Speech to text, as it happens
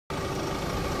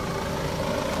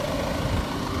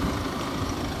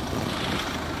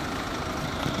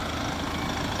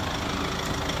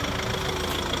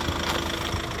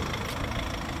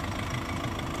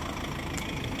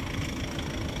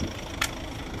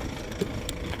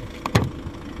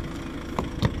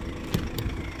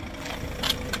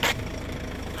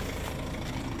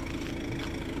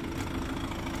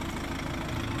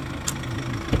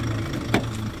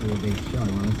show. I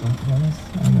was like, well, let's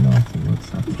have an article, what's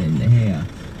happening here?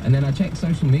 And then I checked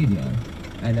social media,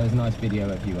 and there was a nice video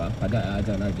of you up. I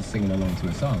don't know, just singing along to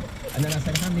a song. And then I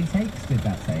said, how many takes did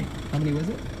that take? How many was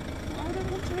it? I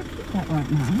don't want to repeat that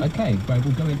right now. Okay, but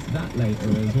we'll go into that later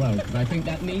as well, because I think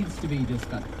that needs to be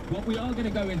discussed. What we are going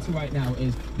to go into right now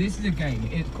is, this is a game.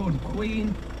 It's called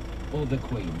Queen or the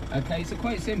Queen. Okay, so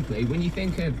quite simply, when you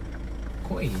think of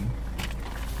Queen,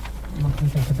 you often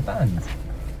think of the band,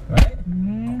 right?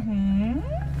 Mm-hmm.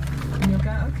 And you'll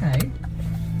go, okay,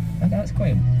 that's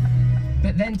Queen.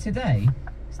 But then today,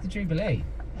 it's the Jubilee.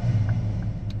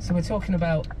 So we're talking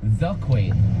about the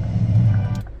Queen.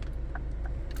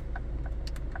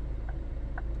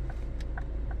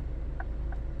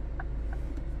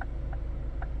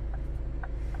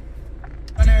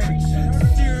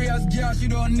 Serious girl, she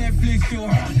don't Netflix show. Feel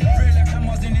like I'm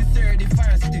in the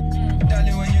 31st stick.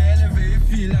 Darling, when you elevate, you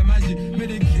feel like magic.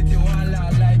 Medicate you all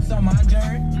out like some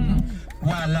Andrew.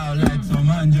 Wild out like some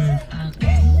Andrew.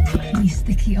 Really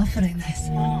sticky offering this.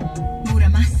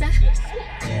 Muramasa,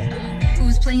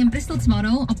 who's playing in Bristol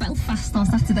tomorrow or Belfast on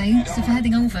Saturday. So if you're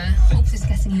heading over, hope this is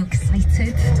getting you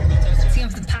excited. So you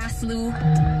have the Parsloo,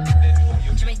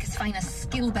 Jamaica's finest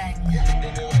skill bang.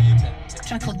 A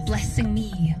track called Blessing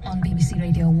Me on BBC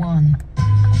Radio 1.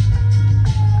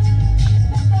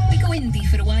 We go indie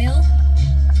for a while.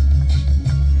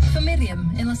 For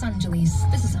Miriam in Los Angeles,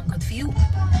 this will sound good for you.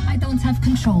 I don't have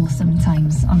control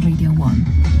sometimes on Radio 1.